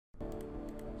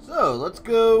So, let's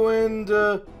go and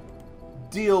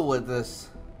deal with this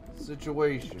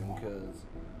situation, because,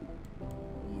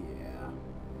 yeah.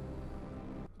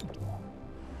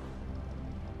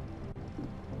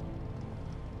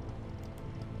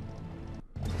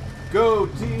 Go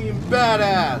Team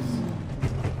Badass!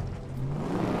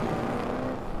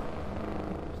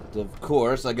 Of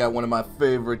course, I got one of my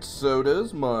favorite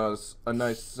sodas, a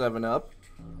nice 7-Up.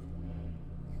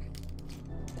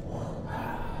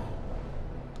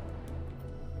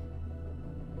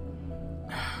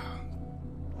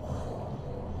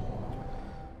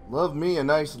 Love me a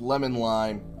nice lemon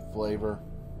lime flavor.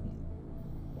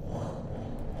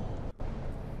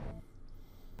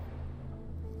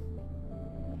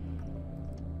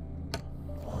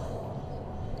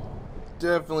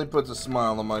 Definitely puts a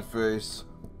smile on my face.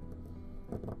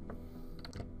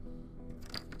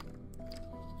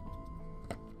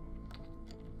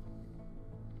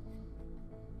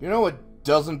 You know what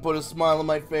doesn't put a smile on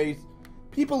my face?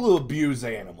 People who abuse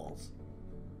animals.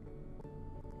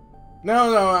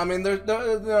 No, I mean,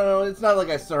 no, it's not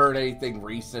like I heard anything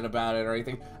recent about it or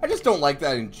anything. I just don't like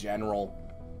that in general.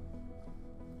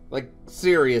 Like,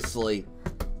 seriously.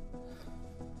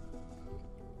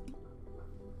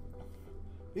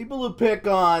 People who pick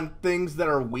on things that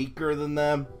are weaker than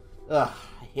them, ugh,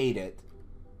 I hate it.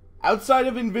 Outside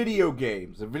of in video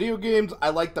games. In video games, I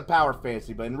like the power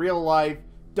fantasy, but in real life,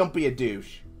 don't be a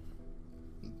douche.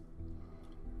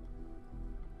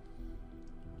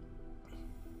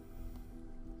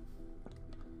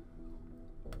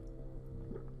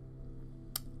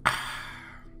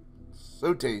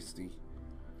 So tasty.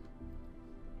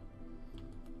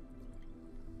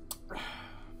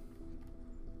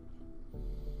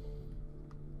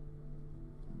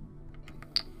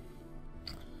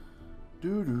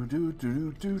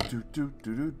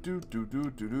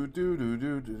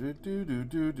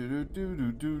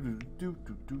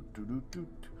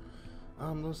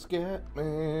 I'm the scat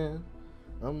man.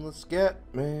 I'm the scat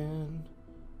man.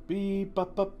 Beep ba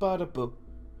ba ba da boop.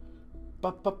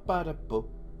 Ba ba ba da boop.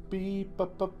 Beep ba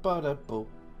ba ba da boop.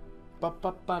 Ba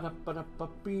ba ba da ba da ba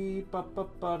beep ba ba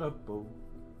ba da boop.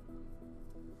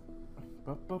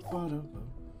 Ba ba ba da boop.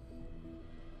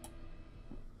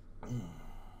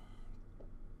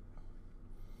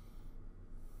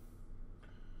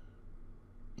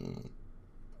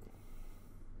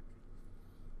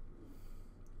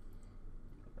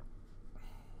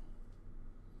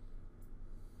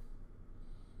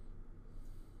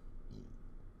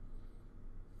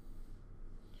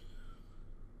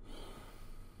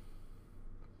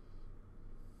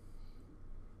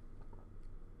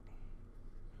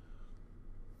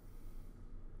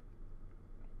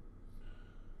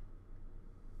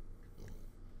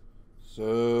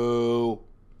 So,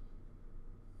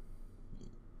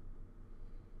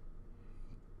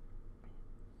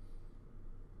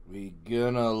 we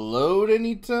gonna load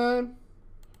anytime?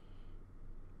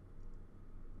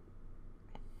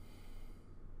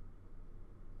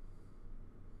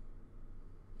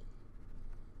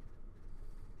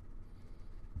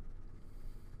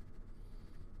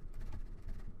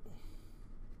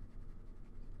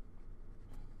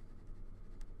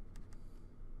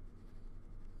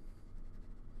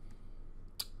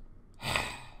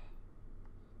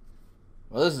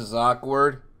 Well, this is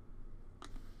awkward.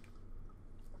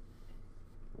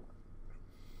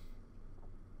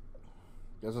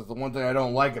 Guess that's the one thing I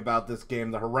don't like about this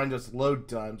game, the horrendous load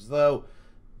times. Though,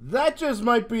 that just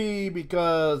might be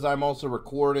because I'm also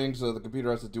recording, so the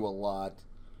computer has to do a lot.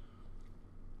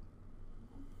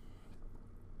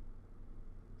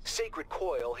 Sacred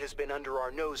Coil has been under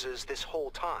our noses this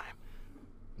whole time.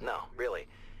 No, really.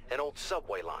 An old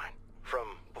subway line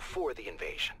from before the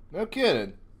invasion. No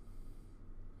kidding.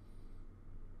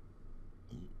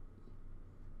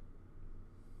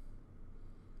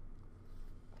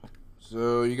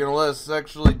 So, you gonna let us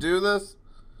actually do this?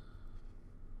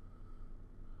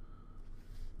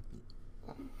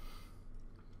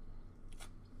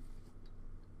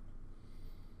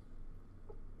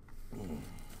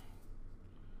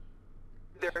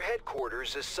 Their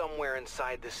headquarters is somewhere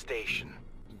inside the station.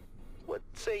 What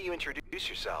say you introduce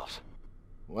yourselves?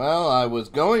 Well, I was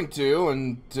going to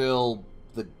until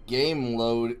the game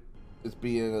load is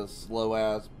being a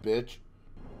slow-ass bitch.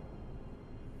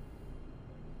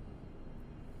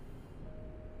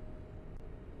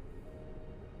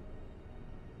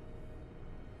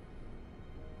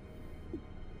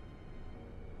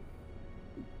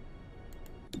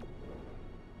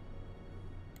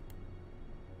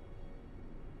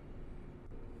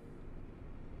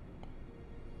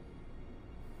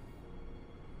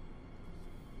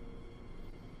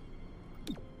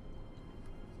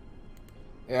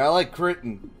 Yeah, I like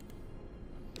critting.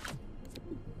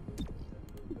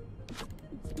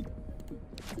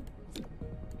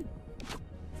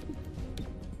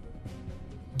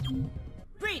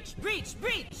 Breach! Breach!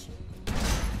 Breach!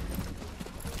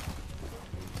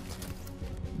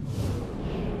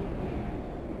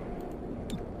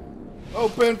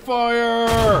 Open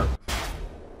fire!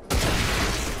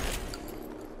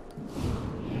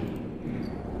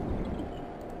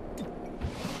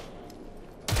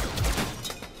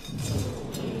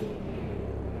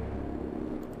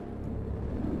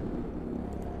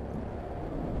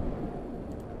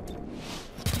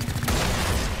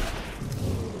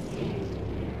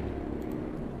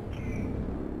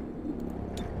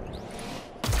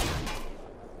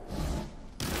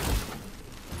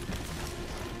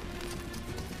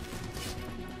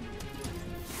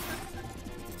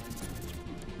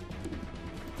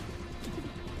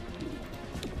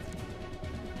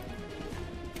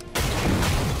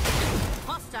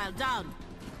 Hostile down.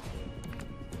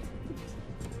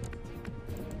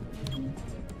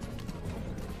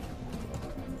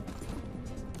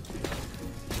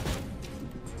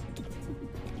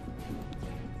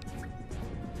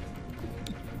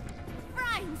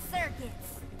 Frying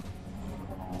circuits.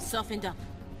 Softened up.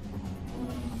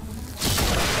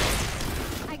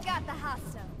 I got the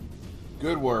hostile.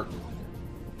 Good work.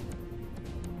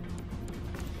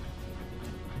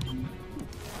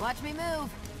 Watch me move.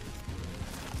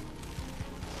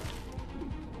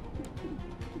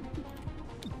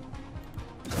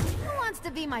 Who wants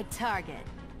to be my target?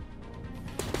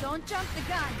 Don't jump the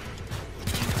gun.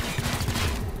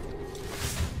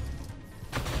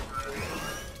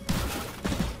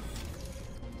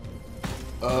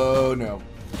 Oh no.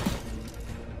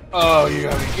 Oh, you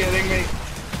gotta be kidding me.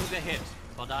 Took a hit,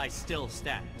 but I still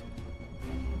stand.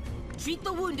 Treat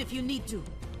the wound if you need to.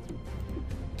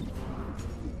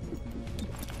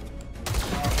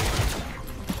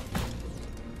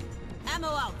 Ammo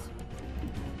out.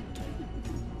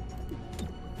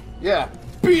 Yeah,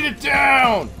 beat it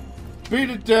down! Beat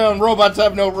it down! Robots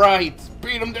have no rights!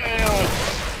 Beat them down!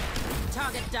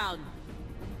 Target down.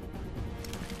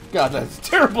 God, that's a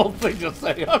terrible thing to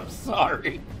say. I'm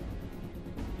sorry.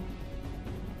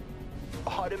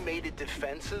 Automated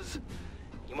defenses?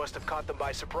 You must have caught them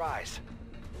by surprise.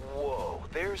 Whoa,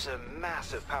 there's a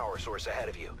massive power source ahead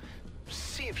of you.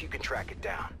 See if you can track it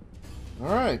down.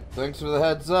 Alright, thanks for the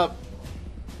heads up.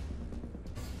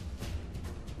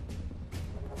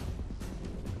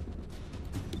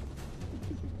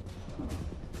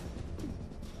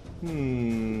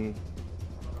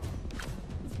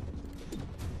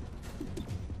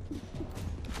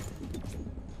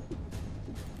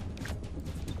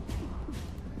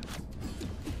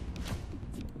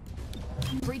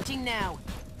 Breaching now.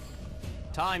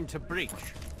 Time to breach.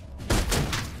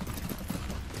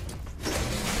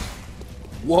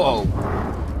 Whoa.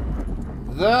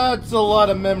 That's a lot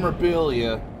of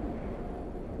memorabilia.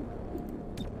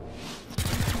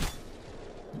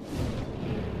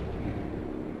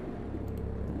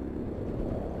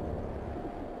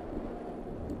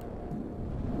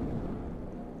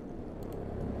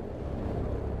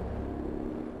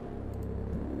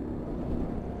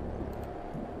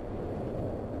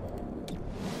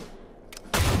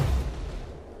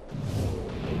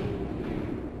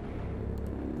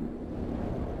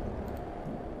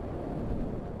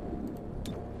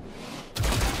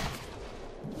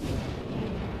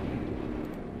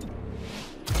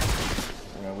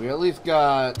 We at least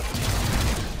got...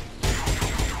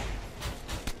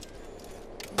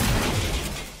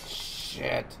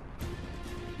 Shit.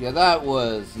 Yeah, that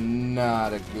was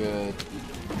not a good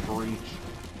breach.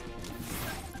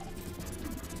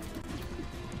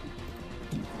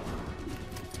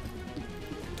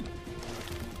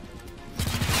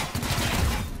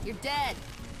 You're dead.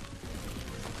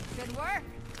 Good work.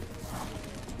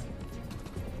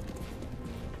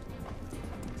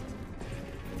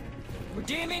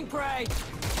 Redeeming prey.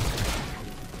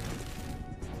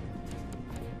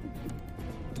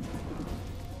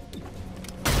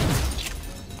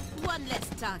 One less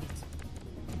target.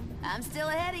 I'm still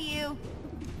ahead of you.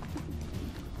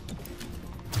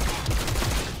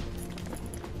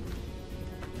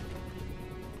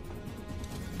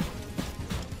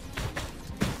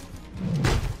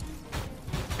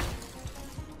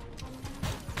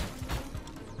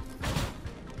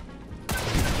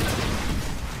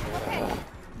 Okay,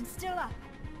 I'm still up.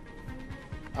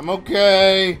 I'm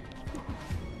okay.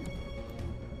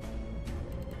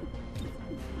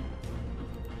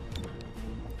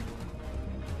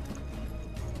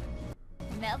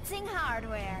 Melting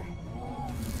hardware.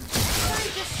 Why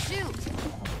just shoot?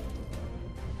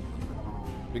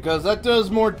 Because that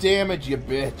does more damage, you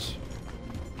bitch.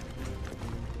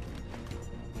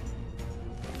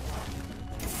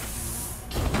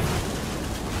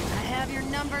 I have your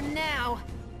number now.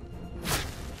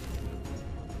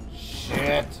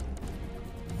 Shit.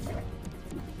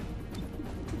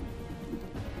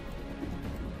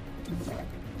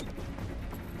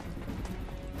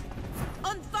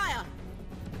 On fire!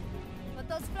 Put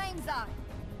those flames out.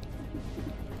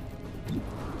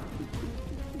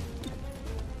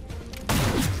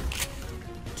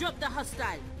 Drop the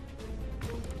hostile.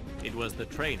 It was the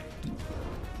training.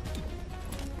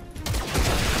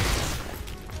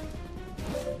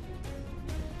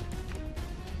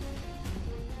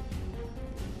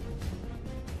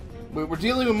 Wait, we're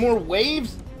dealing with more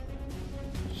waves?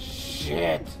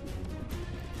 Shit.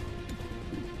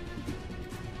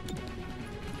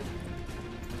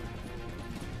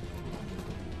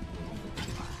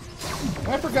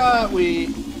 I forgot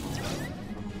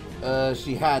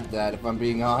she had that, if I'm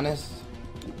being honest.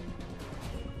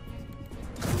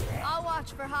 I'll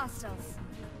watch for hostiles.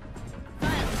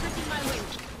 Fire, pricking my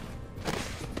wings.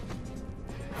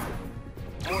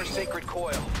 More sacred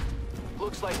coil.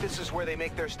 Looks like this is where they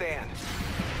make their stand.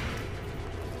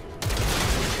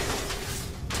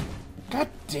 God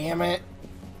damn it.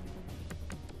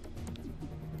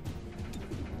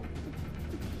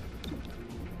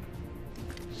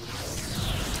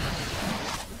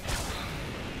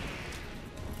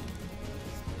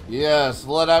 Yes,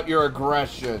 let out your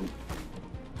aggression.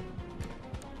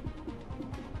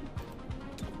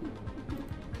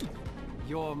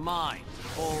 Your mind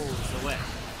falls away.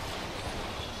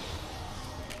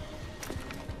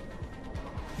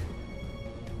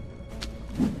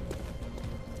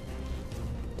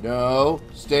 No,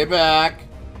 stay back.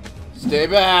 Stay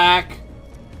back.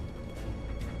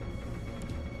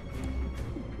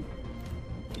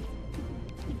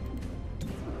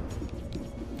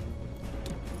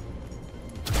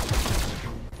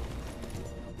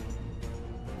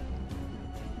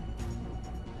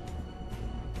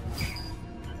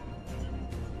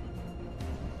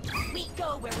 We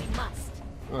go where we must.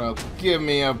 Oh, give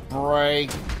me a break.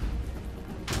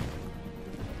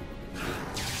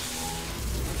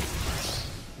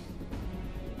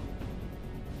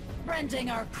 Rending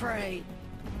our prey.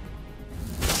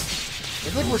 I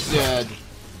think we're dead.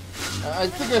 I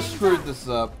think I screwed this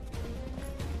up.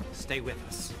 Stay with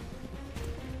us.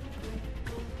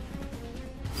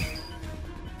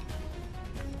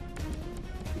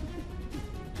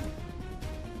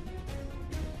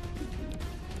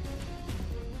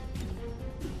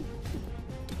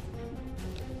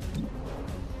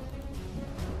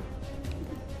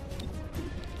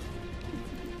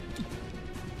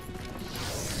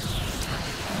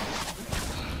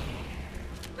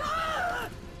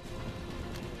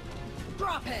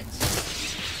 Drop it!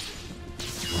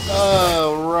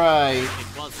 Oh, right.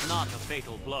 It was not a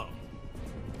fatal blow.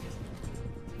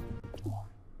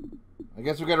 I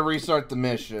guess we gotta restart the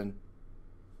mission.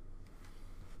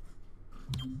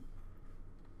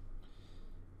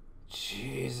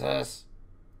 Jesus.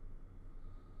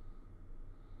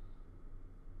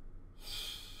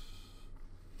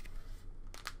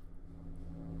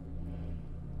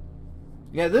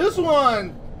 Yeah, this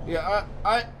one, yeah,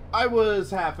 I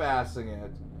was half-assing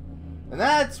it. And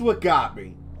that's what got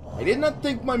me. I did not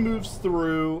think my moves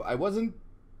through. I wasn't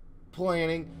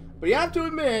planning. But you have to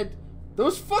admit,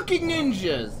 those fucking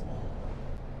ninjas.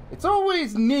 It's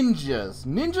always ninjas.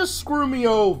 Ninjas screw me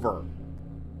over.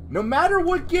 No matter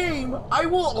what game, I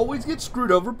will always get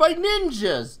screwed over by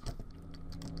ninjas.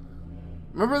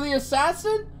 Remember the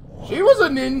assassin? She was a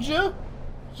ninja.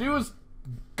 She was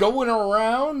going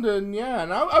around, and yeah,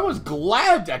 and I was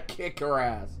glad to kick her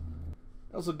ass.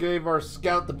 I also gave our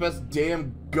scout the best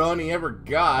damn gun he ever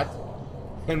got.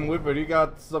 And with it, he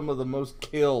got some of the most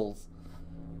kills.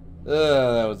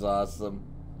 That was awesome.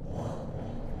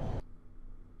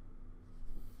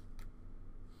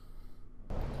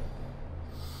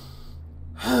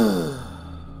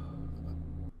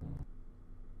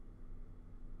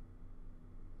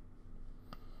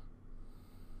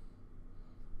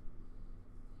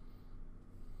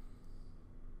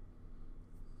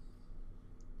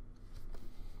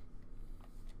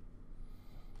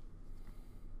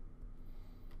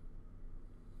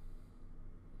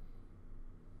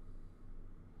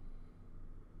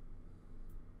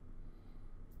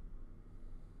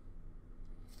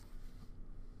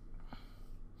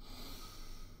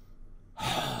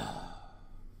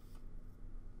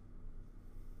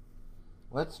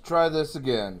 Let's try this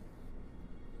again.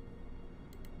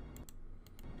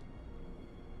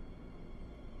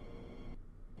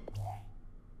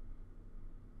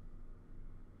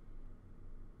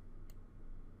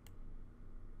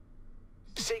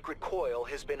 sacred coil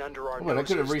has been under our What, I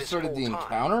could have noses this restarted the whole time.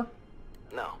 encounter?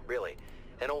 No, really.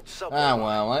 An old subway Ah, line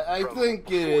well, I from think it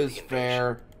before the is invasion.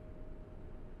 fair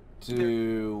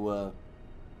to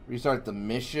restart the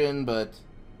mission, but...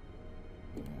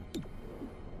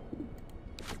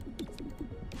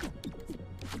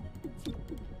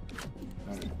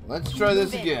 Alright, let's try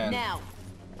this Move in, again. now.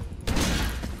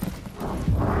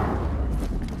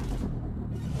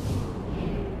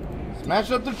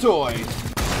 Smash up the toys.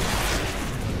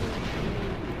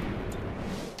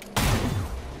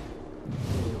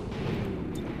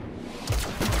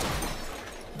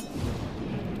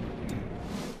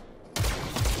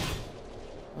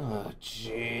 Oh,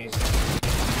 jeez.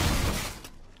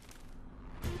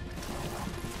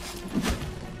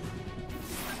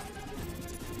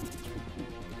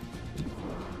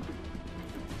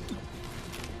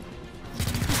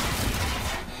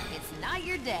 It's not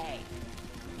your day.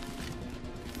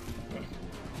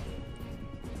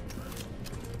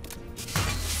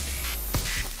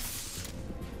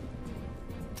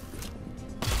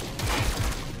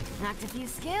 Knocked a few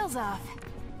scales off.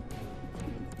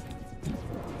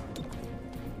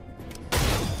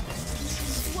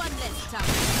 One less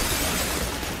time.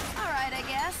 All right, I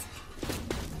guess.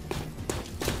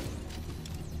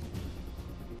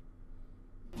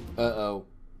 Uh-oh.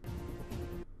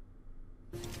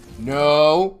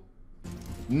 No.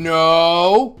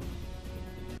 No.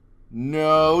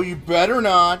 No, you better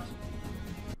not.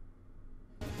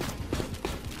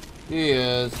 He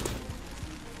is.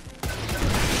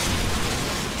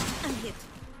 I'm hit.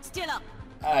 Still up.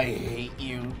 I hate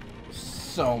you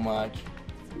so much.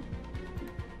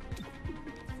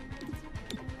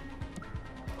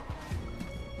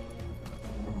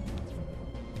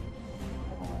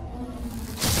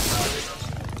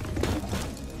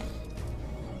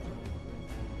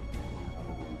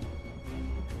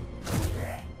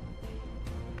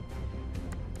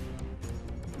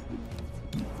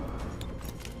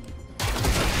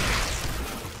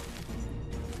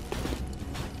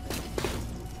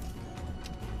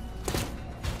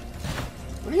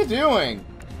 What are you doing?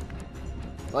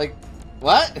 Like,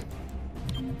 what?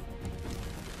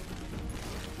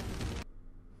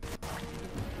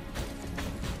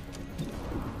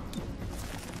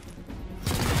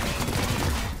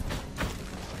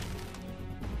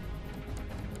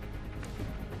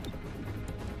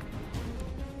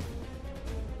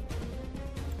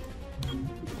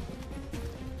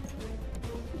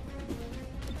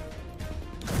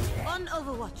 On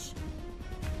Overwatch.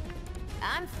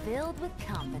 I'm filled with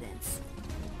confidence.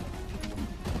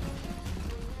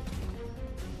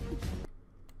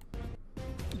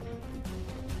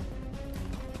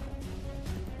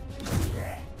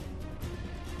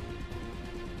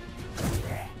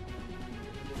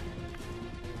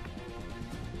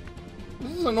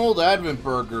 This is an old Advent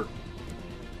burger.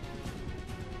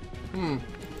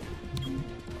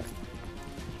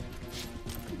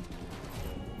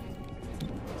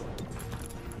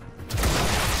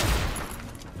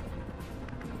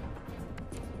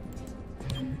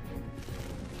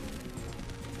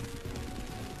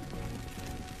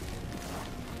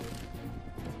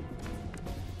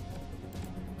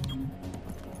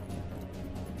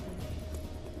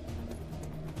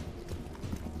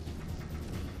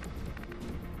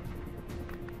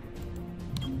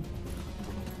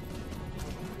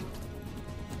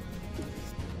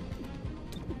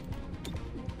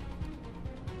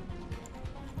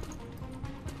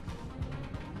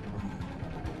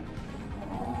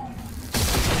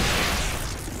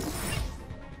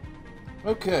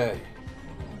 Okay.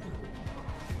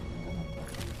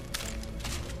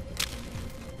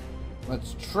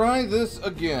 Let's try this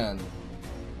again.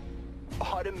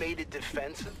 Automated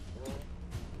defense.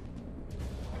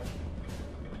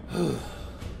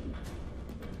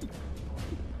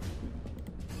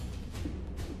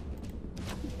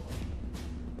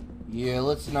 Yeah,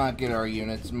 let's not get our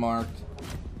units marked.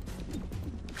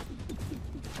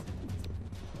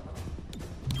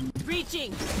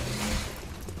 Breaching.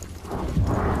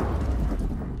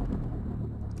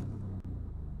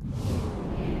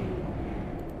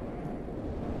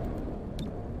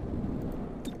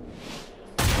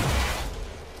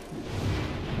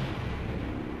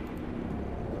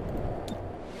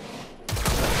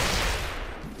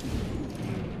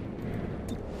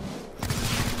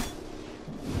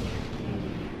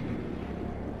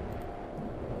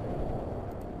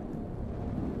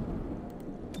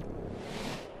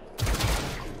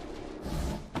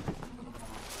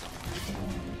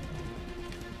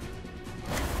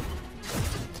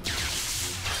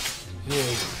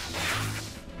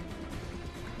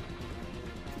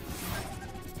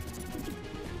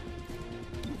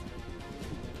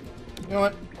 You know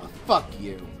what? Fuck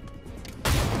you.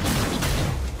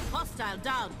 Hostile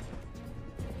down.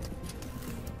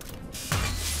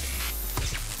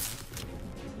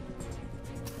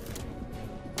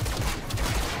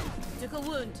 Took a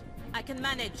wound. I can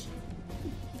manage.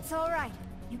 It's all right.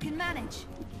 You can manage.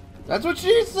 That's what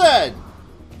she said!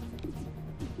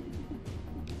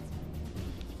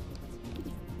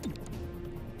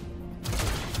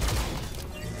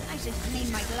 I should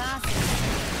clean my glasses.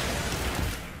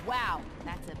 Wow,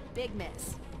 that's a big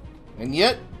miss. And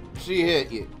yet, she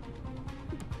hit you.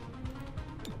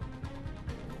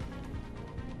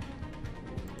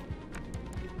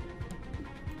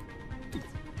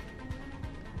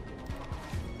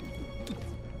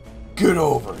 Get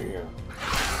over here.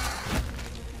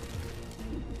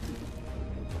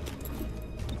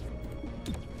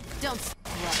 Don't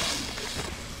struggle.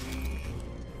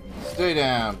 Stay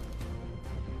down.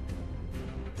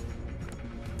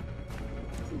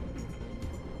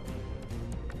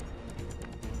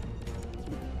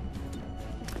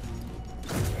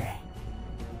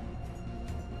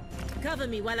 Cover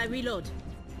me while I reload.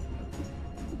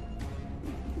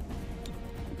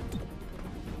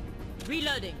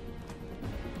 Reloading.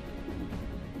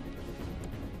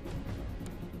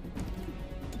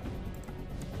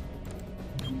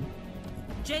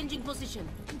 Changing position.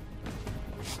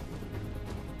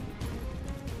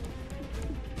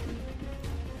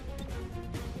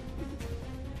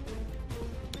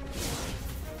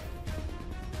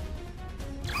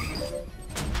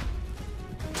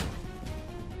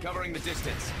 Covering the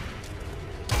distance.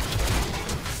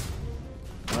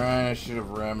 Right, I should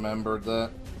have remembered that.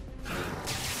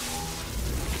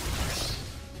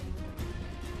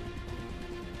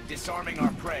 Disarming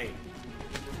our prey.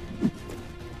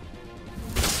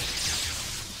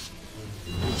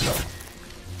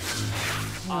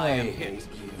 I am hit,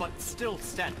 but still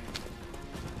standing.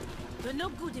 You're no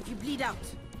good if you bleed out.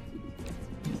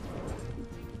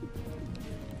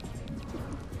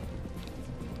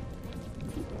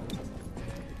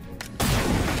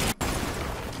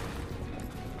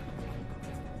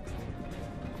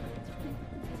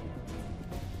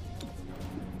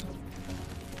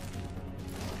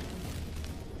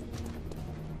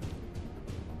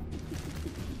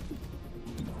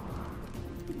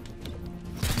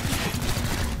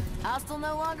 Hostile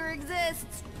no longer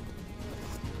exists.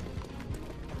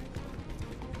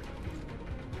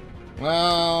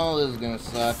 Well, this is gonna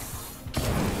suck.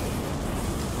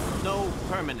 No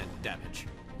permanent damage.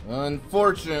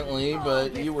 Unfortunately,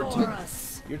 but you were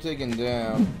you're taken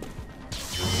down.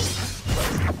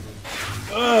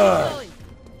 Ugh. Going.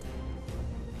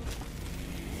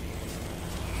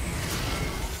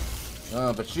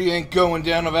 Oh, but she ain't going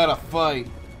down without a fight.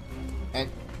 And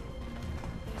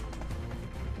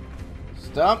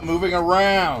stop moving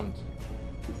around.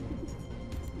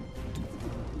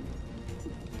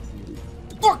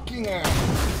 Fucking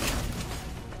ass.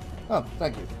 Oh,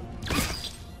 thank you.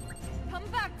 Come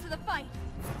back to the fight.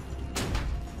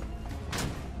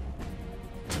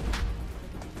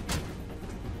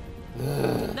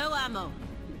 No ammo.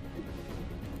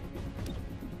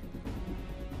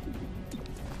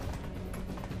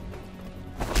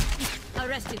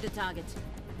 Arrested the target.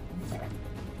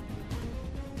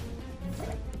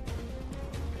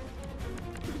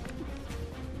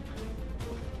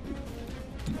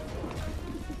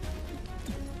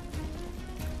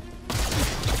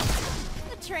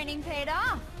 The training paid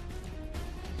off.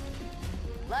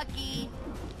 Lucky.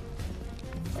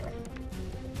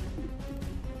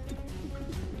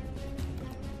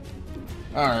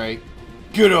 Alright,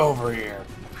 get over here.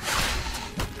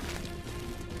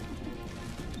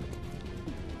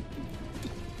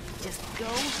 Just go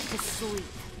to sleep.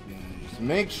 Just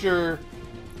make sure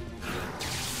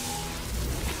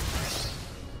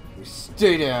we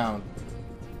stay down.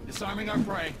 Disarming our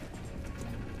prey.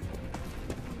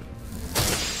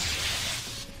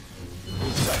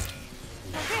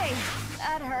 Okay,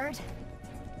 that hurt.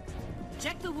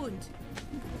 Check the wound.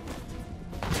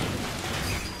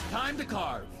 Time to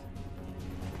carve.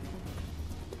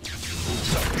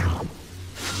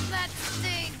 That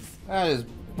stings. That is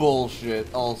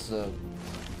bullshit, also.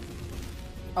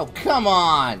 Oh, come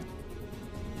on!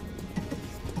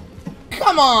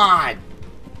 Come on!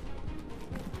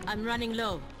 I'm running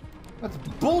low. That's a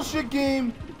bullshit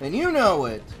game, and you know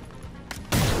it.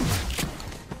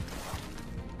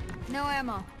 No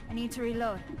ammo. I need to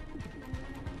reload.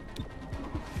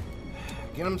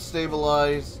 Get him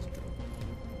stabilized.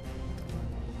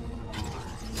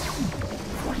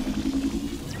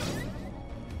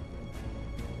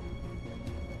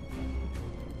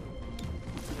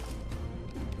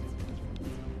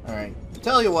 Alright,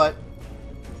 tell you what.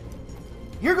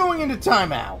 You're going into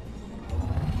timeout.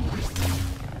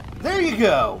 There you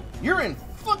go. You're in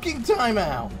fucking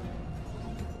timeout.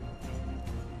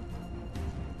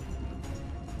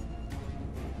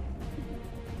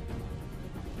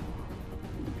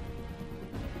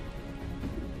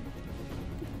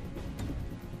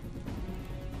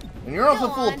 And you're also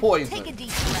full of poison. Take a deep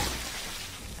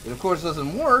breath. It of course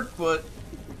doesn't work, but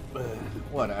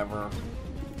whatever.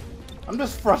 I'm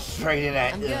just frustrated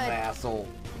at this asshole.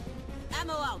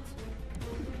 Ammo out.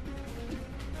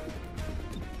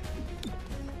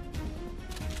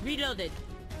 Reloaded.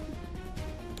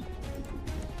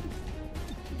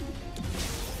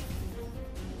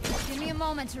 Give me a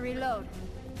moment to reload.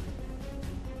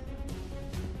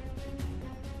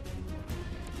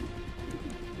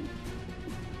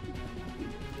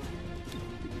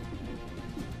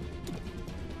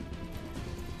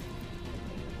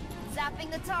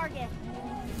 Zapping the target.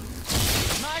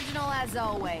 Marginal as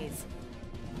always.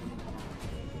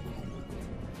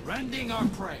 Rending our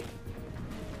prey.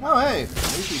 Oh hey, at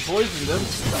least he poisoned him.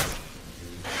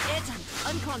 Airtight.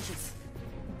 Unconscious.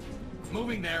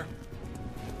 Moving there.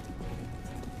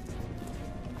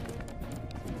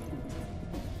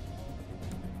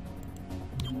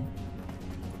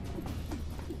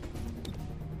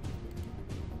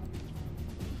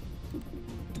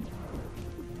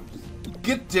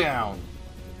 Get down.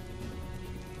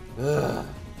 Ugh.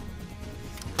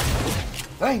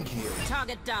 Thank you.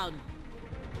 Target down.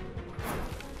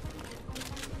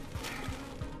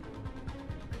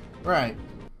 Right.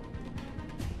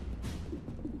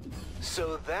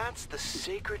 So that's the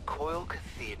Sacred Coil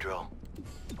Cathedral.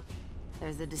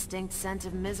 There's a distinct sense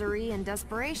of misery and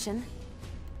desperation.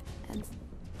 And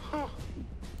Huh.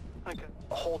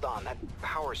 Hold on, that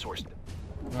power source.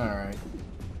 Alright.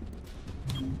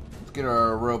 Let's get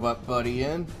our robot buddy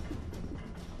in.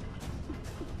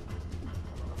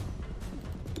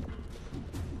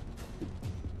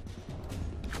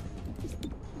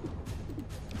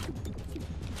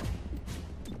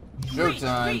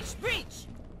 Showtime. Breach, breach.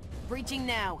 breaching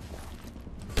now.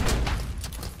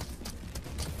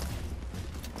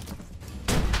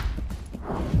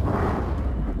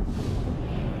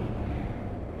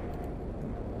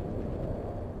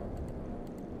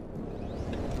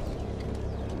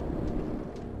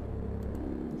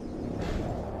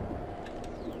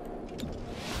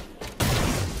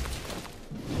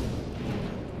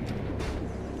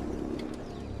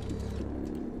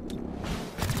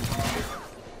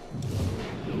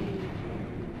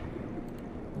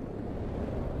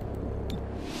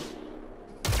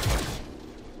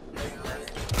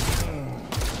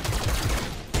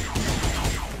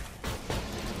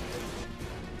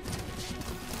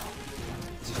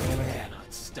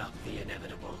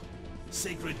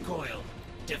 Sacred Coil,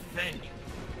 defend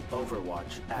you.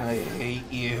 Overwatch. I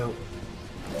hate you.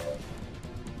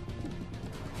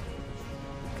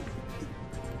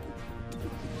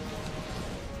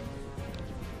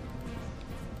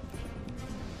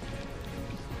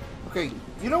 Okay,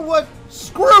 you know what?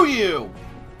 Screw you!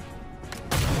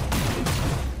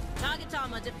 Target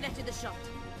armor deflected the shot.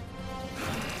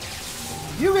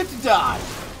 You get to die!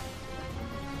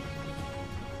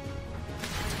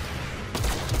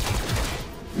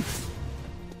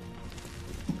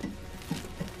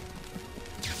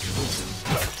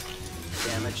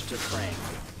 Damage to frame.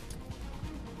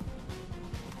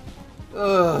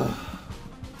 Ugh.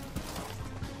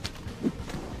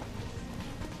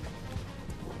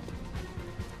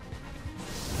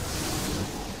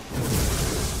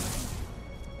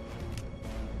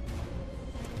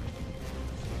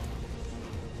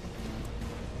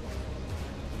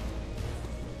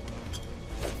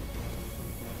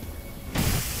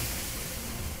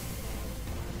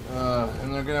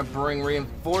 And they're gonna bring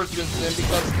reinforcements in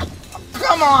because...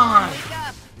 Come on! Wake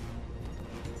up!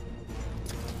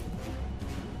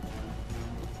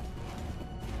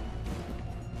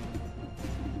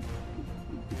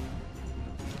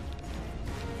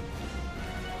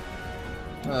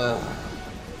 I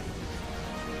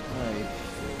hate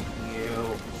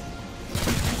you.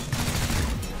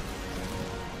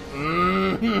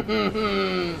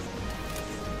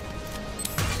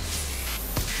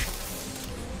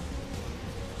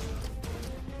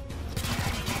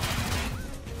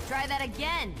 Try that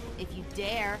again, if you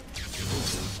dare.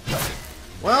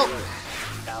 Well,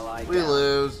 Ally we down.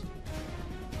 lose.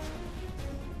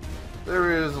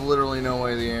 There is literally no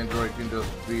way the android can just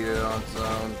beat it on its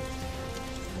own.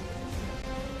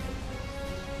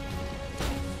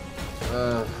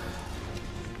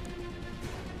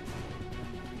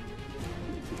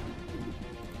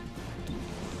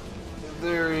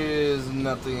 There is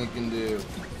nothing it can do.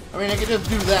 I mean, it can just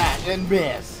do that and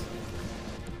miss.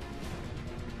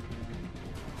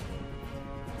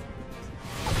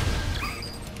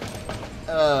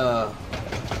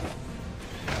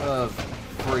 Of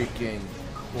freaking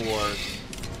course.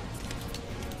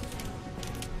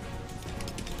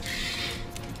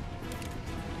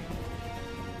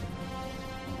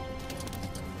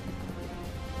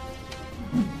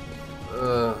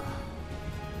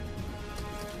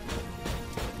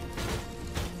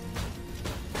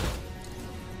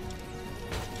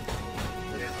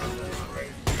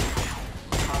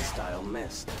 Hostile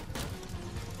missed.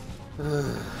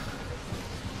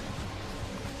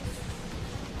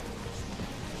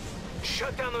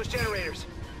 Shut down those generators.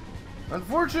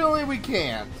 Unfortunately, we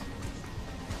can't.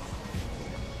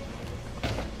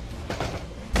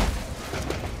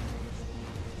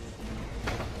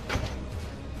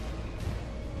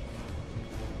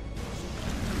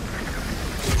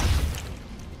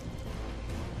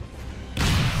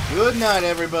 Good night,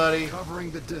 everybody.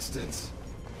 Covering the distance.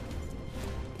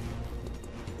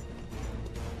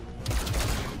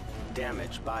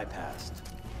 Damage bypassed.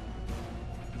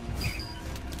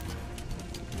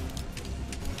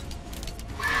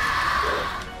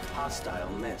 Hostile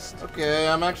missed. Okay,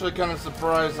 I'm actually kind of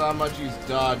surprised how much he's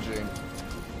dodging.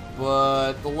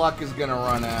 But the luck is gonna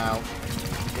run out.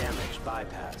 Damage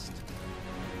bypassed.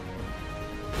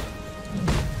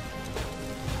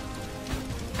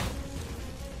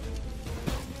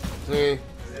 See?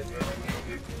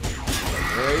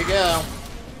 There you go.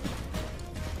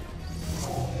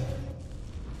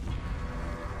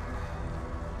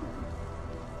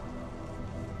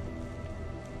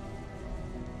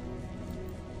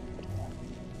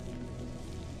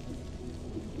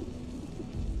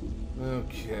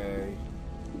 Okay.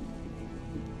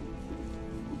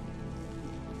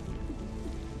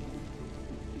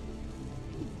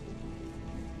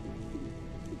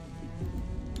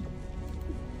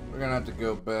 We're gonna have to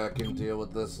go back and deal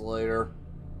with this later.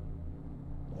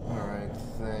 Alright,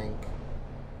 think.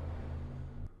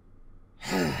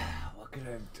 What could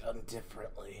I have done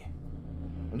differently?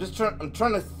 I'm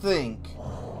trying to think.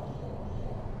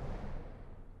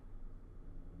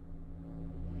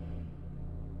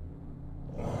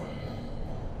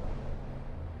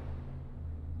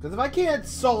 Because if I can't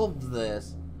solve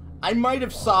this, I might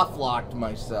have soft-locked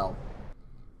myself.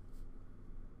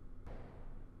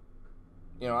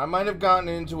 You know, I might have gotten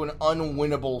into an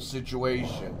unwinnable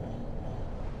situation.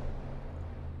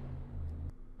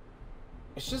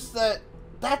 It's just that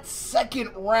that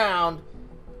second round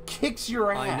kicks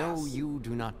your ass. I know you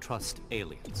do not trust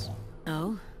aliens,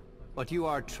 Oh? but you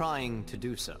are trying to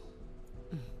do so.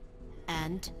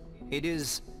 And? It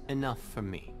is enough for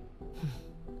me.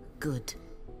 Good.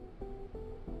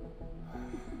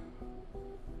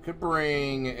 Could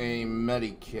bring a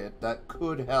medikit. That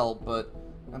could help, but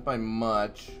not by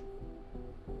much.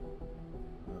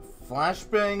 A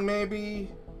flashbang,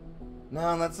 maybe?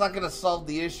 No, that's not gonna solve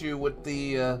the issue with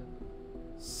the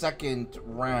second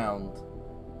round.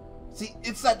 See,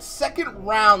 it's that second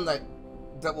round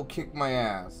that will kick my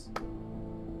ass.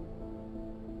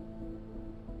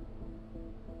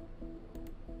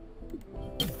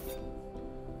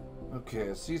 Okay,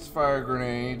 a ceasefire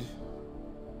grenade.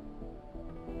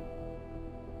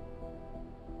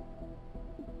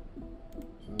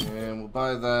 And we'll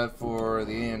buy that for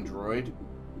the android.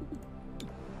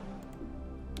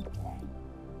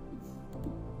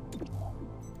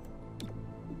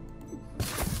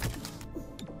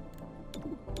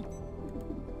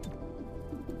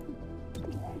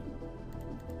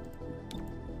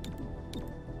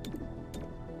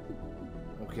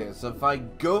 Okay, so if I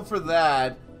go for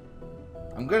that,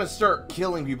 I'm gonna start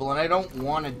killing people, and I don't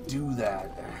want to do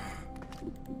that.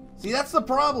 See, that's the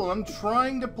problem. I'm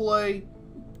trying to play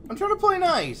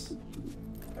nice.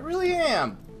 I really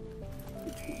am.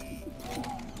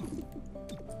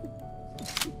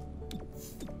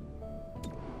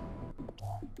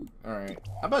 Alright.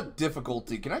 How about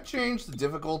difficulty? Can I change the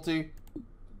difficulty?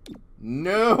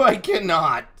 No, I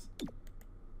cannot.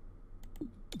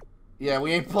 Yeah,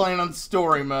 we ain't playing on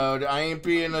story mode. I ain't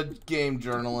being a game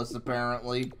journalist,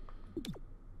 apparently.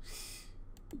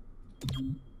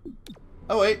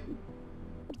 Oh, wait.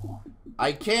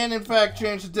 I can, in fact,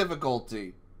 change the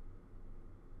difficulty.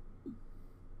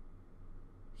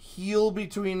 Heal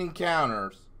between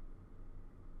encounters.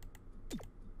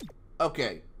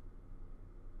 Okay.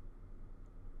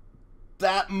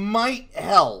 That might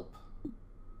help.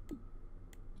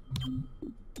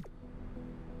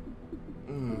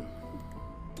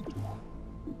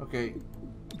 Okay.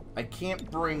 I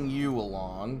can't bring you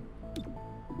along.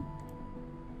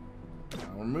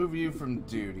 I'll remove you from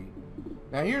duty.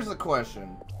 Now here's the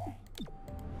question.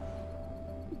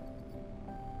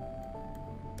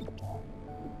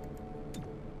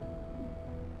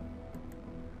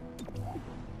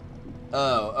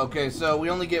 Oh, okay, so we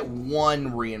only get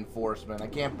one reinforcement. I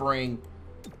can't bring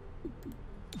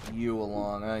you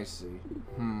along, I see.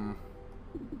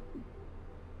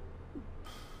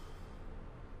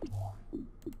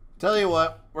 Tell you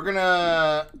what, we're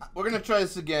gonna try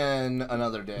this again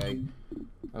another day.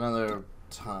 Another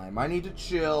time. I need to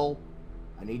chill.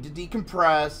 I need to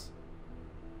decompress.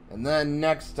 And then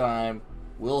next time,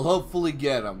 we'll hopefully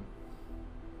get him.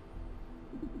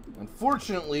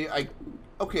 Unfortunately,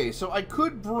 okay, so I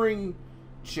could bring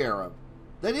Cherub.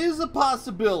 That is a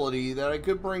possibility that I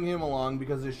could bring him along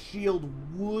because his shield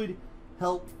would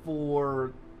help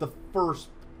for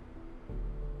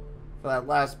that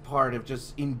last part of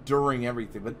just enduring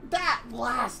everything. But that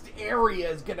last area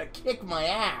is gonna kick my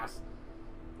ass.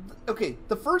 Okay,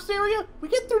 the first area, we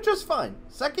get through just fine.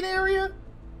 Second area,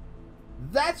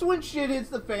 that's when shit hits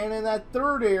the fan. In that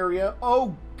third area,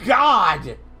 oh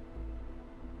God!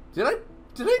 Did I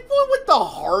put with the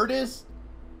hardest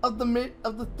of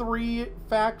the three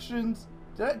factions?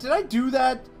 Did I do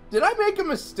that? Did I make a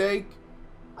mistake?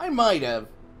 I might have.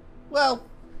 Well,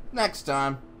 next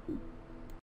time.